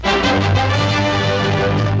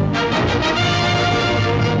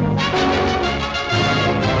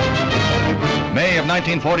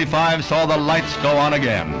1945 saw the lights go on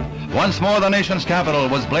again. Once more the nation's capital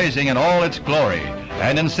was blazing in all its glory,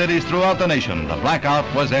 and in cities throughout the nation the blackout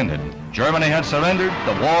was ended. Germany had surrendered,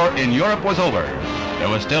 the war in Europe was over. There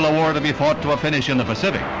was still a war to be fought to a finish in the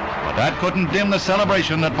Pacific, but that couldn't dim the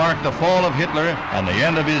celebration that marked the fall of Hitler and the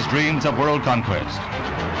end of his dreams of world conquest.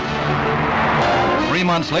 3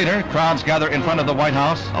 months later, crowds gather in front of the White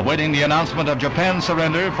House, awaiting the announcement of Japan's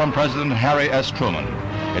surrender from President Harry S. Truman.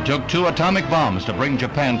 It took 2 atomic bombs to bring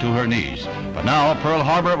Japan to her knees. But now Pearl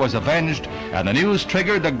Harbor was avenged, and the news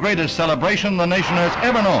triggered the greatest celebration the nation has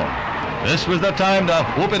ever known. This was the time to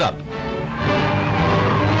whoop it up.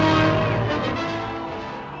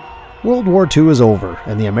 World War II is over,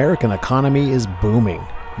 and the American economy is booming.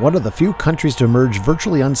 One of the few countries to emerge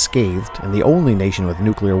virtually unscathed, and the only nation with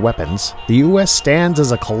nuclear weapons, the U.S. stands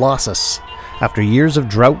as a colossus. After years of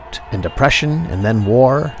drought and depression and then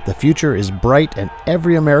war, the future is bright and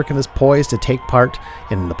every American is poised to take part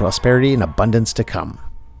in the prosperity and abundance to come.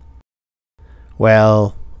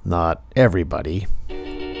 Well, not everybody.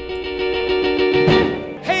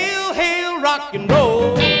 Hail, hail, rock and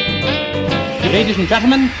roll. Ladies and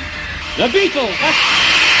gentlemen, the Beatles.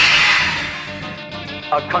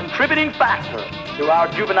 A contributing factor to our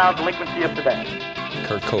juvenile delinquency of today.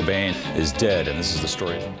 Kurt Cobain is dead, and this is the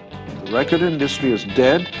story. The record industry is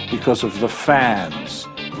dead because of the fans.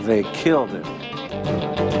 They killed it.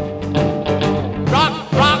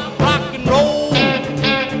 Rock, rock, rock and roll.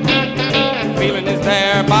 Feeling is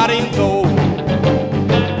there, body and soul.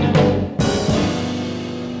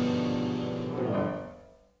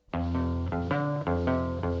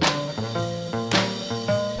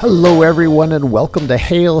 Hello everyone and welcome to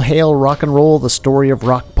Hail, Hail, Rock and Roll, the Story of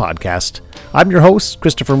Rock podcast. I'm your host,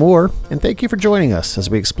 Christopher Moore, and thank you for joining us as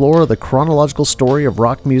we explore the chronological story of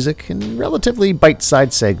rock music in relatively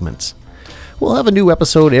bite-sized segments. We'll have a new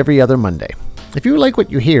episode every other Monday. If you like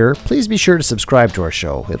what you hear, please be sure to subscribe to our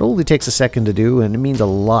show. It only takes a second to do, and it means a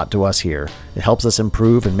lot to us here. It helps us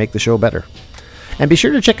improve and make the show better. And be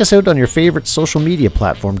sure to check us out on your favorite social media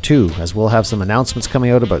platform too, as we'll have some announcements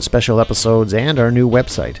coming out about special episodes and our new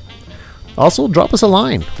website. Also, drop us a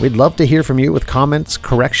line. We'd love to hear from you with comments,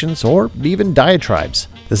 corrections, or even diatribes.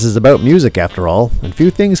 This is about music after all, and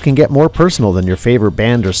few things can get more personal than your favorite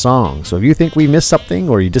band or song. So if you think we missed something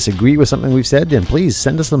or you disagree with something we've said, then please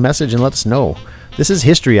send us a message and let us know. This is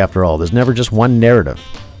history after all. There's never just one narrative.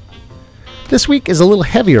 This week is a little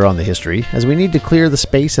heavier on the history, as we need to clear the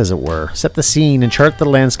space, as it were, set the scene, and chart the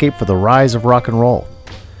landscape for the rise of rock and roll.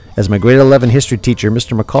 As my grade 11 history teacher,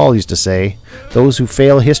 Mr. McCall, used to say, those who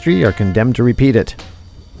fail history are condemned to repeat it.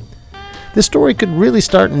 This story could really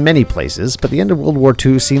start in many places, but the end of World War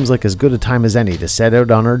II seems like as good a time as any to set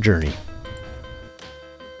out on our journey.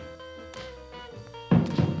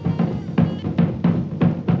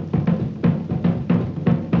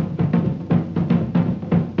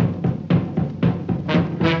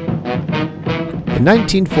 In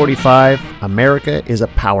 1945, America is a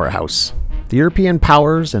powerhouse. The European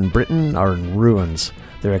powers and Britain are in ruins.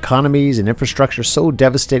 Their economies and infrastructure so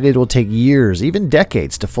devastated it will take years, even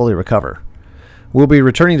decades, to fully recover. We'll be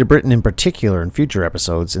returning to Britain in particular in future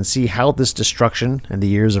episodes and see how this destruction and the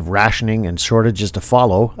years of rationing and shortages to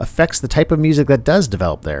follow affects the type of music that does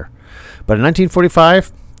develop there. But in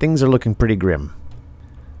 1945, things are looking pretty grim.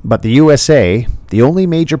 But the USA, the only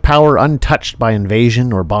major power untouched by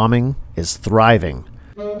invasion or bombing, is thriving.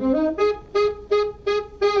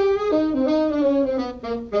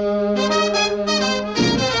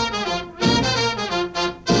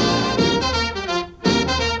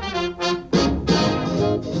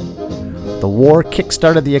 The war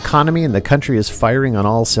kick-started the economy and the country is firing on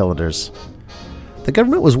all cylinders. The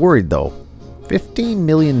government was worried though. 15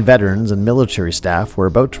 million veterans and military staff were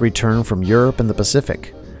about to return from Europe and the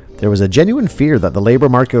Pacific. There was a genuine fear that the labor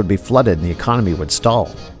market would be flooded and the economy would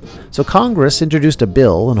stall. So Congress introduced a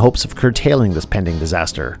bill in hopes of curtailing this pending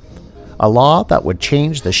disaster. A law that would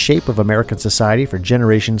change the shape of American society for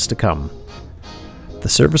generations to come. The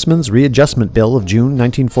Servicemen's Readjustment Bill of June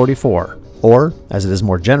 1944, or, as it is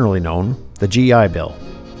more generally known, the GI Bill.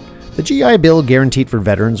 The GI Bill guaranteed for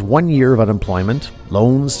veterans 1 year of unemployment,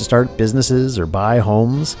 loans to start businesses or buy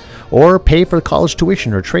homes, or pay for college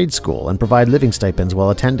tuition or trade school and provide living stipends while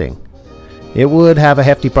attending. It would have a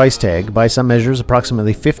hefty price tag, by some measures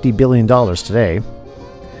approximately $50 billion today.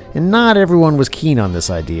 And not everyone was keen on this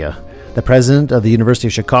idea. The president of the University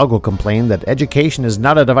of Chicago complained that education is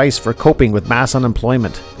not a device for coping with mass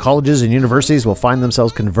unemployment. Colleges and universities will find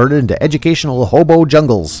themselves converted into educational hobo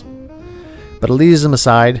jungles. But elitism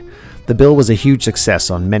aside, the bill was a huge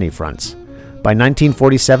success on many fronts. By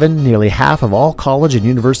 1947, nearly half of all college and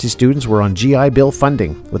university students were on GI Bill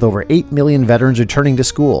funding, with over 8 million veterans returning to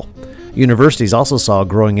school. Universities also saw a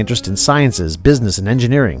growing interest in sciences, business, and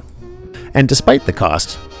engineering. And despite the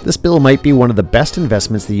cost, this bill might be one of the best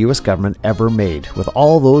investments the U.S. government ever made, with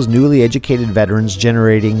all those newly educated veterans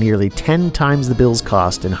generating nearly 10 times the bill's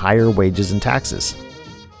cost in higher wages and taxes.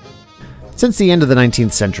 Since the end of the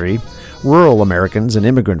 19th century, rural Americans and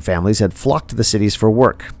immigrant families had flocked to the cities for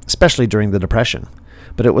work, especially during the Depression.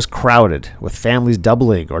 But it was crowded, with families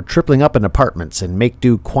doubling or tripling up in apartments and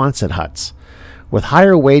make-do Quonset huts. With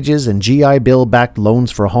higher wages and GI Bill-backed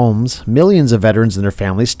loans for homes, millions of veterans and their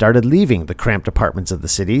families started leaving the cramped apartments of the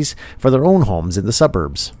cities for their own homes in the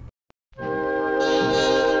suburbs.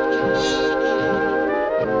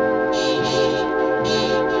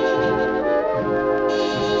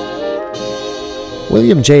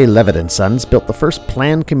 William J. Levitt & Sons built the first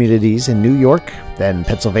planned communities in New York, then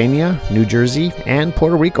Pennsylvania, New Jersey, and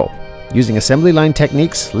Puerto Rico. Using assembly line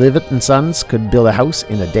techniques, Levitt & Sons could build a house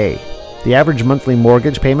in a day. The average monthly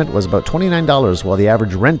mortgage payment was about $29, while the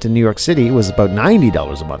average rent in New York City was about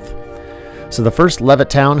 $90 a month. So the first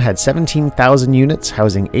Levittown had 17,000 units,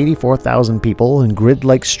 housing 84,000 people in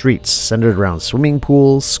grid-like streets centered around swimming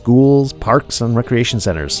pools, schools, parks, and recreation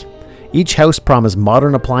centers. Each house promised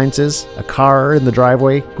modern appliances, a car in the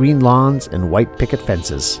driveway, green lawns, and white picket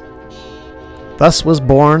fences. Thus was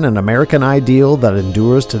born an American ideal that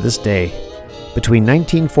endures to this day. Between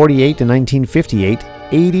 1948 and 1958,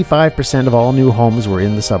 85% of all new homes were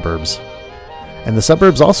in the suburbs. And the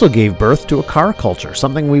suburbs also gave birth to a car culture,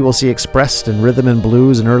 something we will see expressed in rhythm and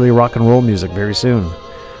blues and early rock and roll music very soon.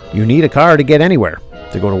 You need a car to get anywhere,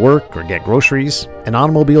 to go to work or get groceries, and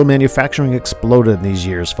automobile manufacturing exploded in these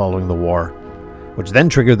years following the war, which then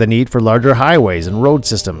triggered the need for larger highways and road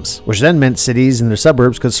systems, which then meant cities and their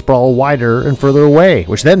suburbs could sprawl wider and further away,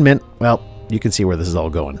 which then meant, well, you can see where this is all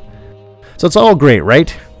going. So it's all great,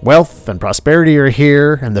 right? Wealth and prosperity are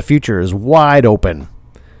here, and the future is wide open.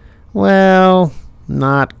 Well,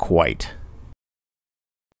 not quite.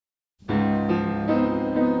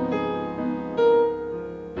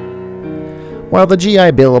 While the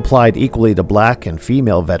GI Bill applied equally to black and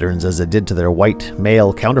female veterans as it did to their white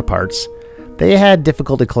male counterparts, they had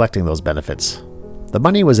difficulty collecting those benefits. The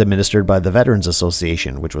money was administered by the Veterans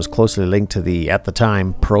Association, which was closely linked to the, at the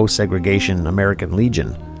time, pro-segregation American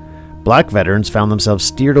Legion. Black veterans found themselves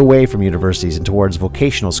steered away from universities and towards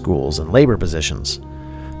vocational schools and labor positions.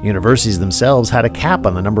 Universities themselves had a cap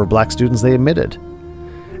on the number of black students they admitted.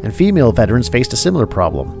 And female veterans faced a similar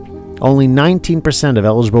problem. Only 19% of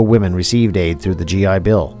eligible women received aid through the GI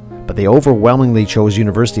Bill, but they overwhelmingly chose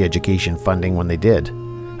university education funding when they did.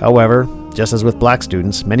 However, just as with black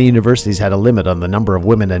students, many universities had a limit on the number of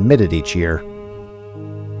women admitted each year.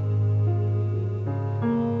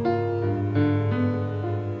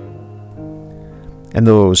 And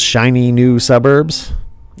those shiny new suburbs?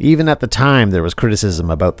 Even at the time, there was criticism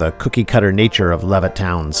about the cookie-cutter nature of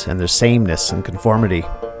Levittowns and their sameness and conformity.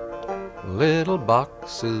 Little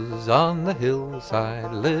boxes on the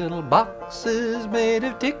hillside, little boxes made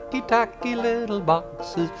of ticky-tacky, little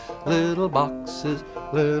boxes, little boxes,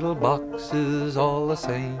 little boxes, all the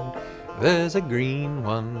same. There's a green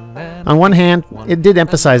one. On one hand, it did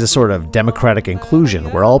emphasize a sort of democratic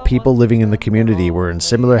inclusion where all people living in the community were in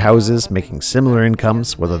similar houses, making similar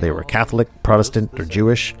incomes, whether they were Catholic, Protestant, or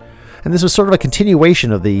Jewish. And this was sort of a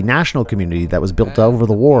continuation of the national community that was built over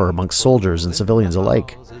the war amongst soldiers and civilians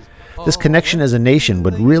alike. This connection as a nation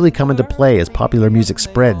would really come into play as popular music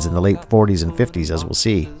spreads in the late 40s and 50s, as we'll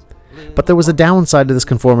see. But there was a downside to this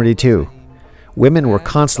conformity too. Women were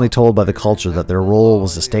constantly told by the culture that their role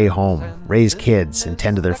was to stay home, raise kids, and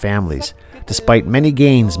tend to their families, despite many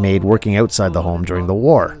gains made working outside the home during the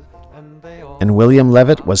war. And William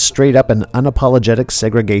Levitt was straight up an unapologetic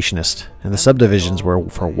segregationist, and the subdivisions were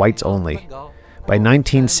for whites only. By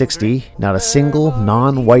 1960, not a single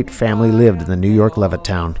non-white family lived in the New York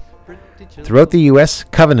Levittown. Throughout the U.S.,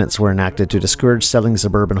 covenants were enacted to discourage selling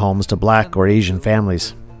suburban homes to black or Asian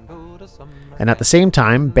families. And at the same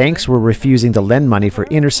time, banks were refusing to lend money for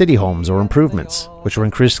inner-city homes or improvements, which were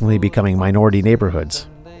increasingly becoming minority neighborhoods.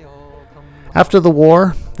 After the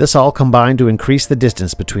war, this all combined to increase the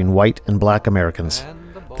distance between white and black Americans.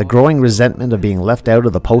 The growing resentment of being left out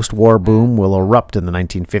of the post-war boom will erupt in the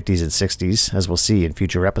 1950s and 60s, as we'll see in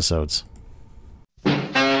future episodes.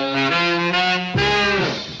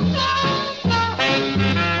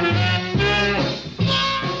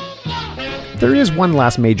 There is one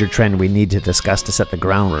last major trend we need to discuss to set the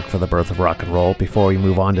groundwork for the birth of rock and roll before we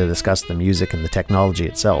move on to discuss the music and the technology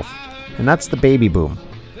itself, and that's the baby boom.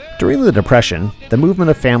 During the Depression, the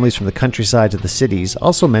movement of families from the countryside to the cities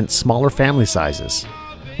also meant smaller family sizes.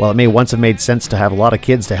 While it may once have made sense to have a lot of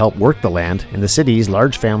kids to help work the land, in the cities,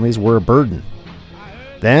 large families were a burden.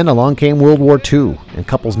 Then along came World War II, and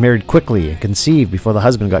couples married quickly and conceived before the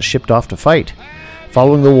husband got shipped off to fight.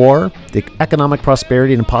 Following the war, the economic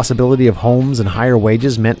prosperity and possibility of homes and higher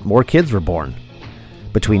wages meant more kids were born.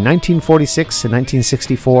 Between 1946 and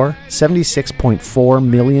 1964, 76.4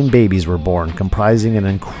 million babies were born, comprising an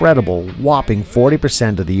incredible, whopping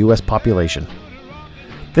 40% of the U.S. population.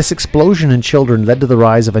 This explosion in children led to the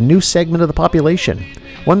rise of a new segment of the population,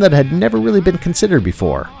 one that had never really been considered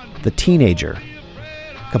before, the teenager.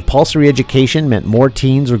 Compulsory education meant more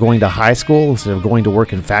teens were going to high school instead of going to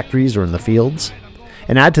work in factories or in the fields.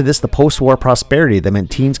 And add to this the post-war prosperity that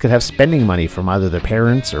meant teens could have spending money from either their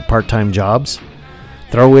parents or part-time jobs.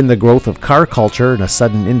 Throw in the growth of car culture and a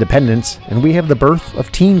sudden independence, and we have the birth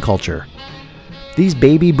of teen culture. These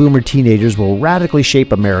baby boomer teenagers will radically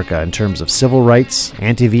shape America in terms of civil rights,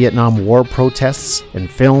 anti-Vietnam War protests, in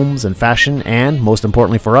films and fashion, and, most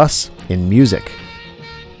importantly for us, in music.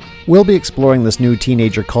 We'll be exploring this new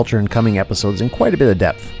teenager culture in coming episodes in quite a bit of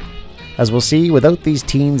depth. As we'll see, without these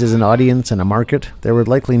teens as an audience and a market, there would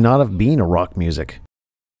likely not have been a rock music.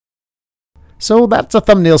 So that's a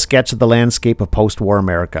thumbnail sketch of the landscape of post-war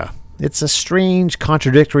America. It's a strange,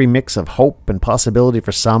 contradictory mix of hope and possibility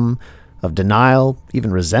for some, of denial,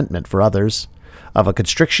 even resentment for others, of a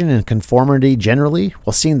constriction and conformity generally,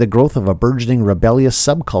 while seeing the growth of a burgeoning rebellious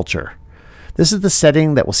subculture. This is the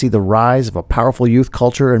setting that will see the rise of a powerful youth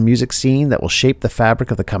culture and music scene that will shape the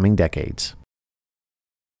fabric of the coming decades.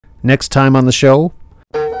 Next time on the show,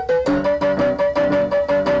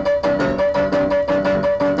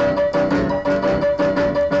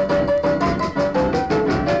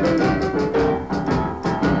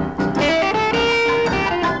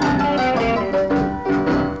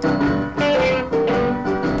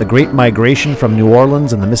 the Great Migration from New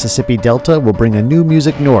Orleans and the Mississippi Delta will bring a new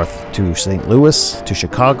music north to St. Louis, to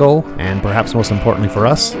Chicago, and perhaps most importantly for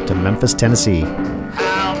us, to Memphis, Tennessee.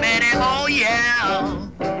 How many more years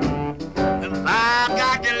have I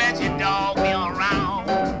got to let your dog be around?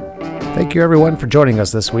 Thank you everyone for joining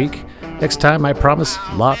us this week. Next time, I promise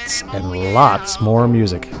lots and lots more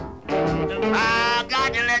music. I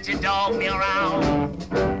got to let your dog be around.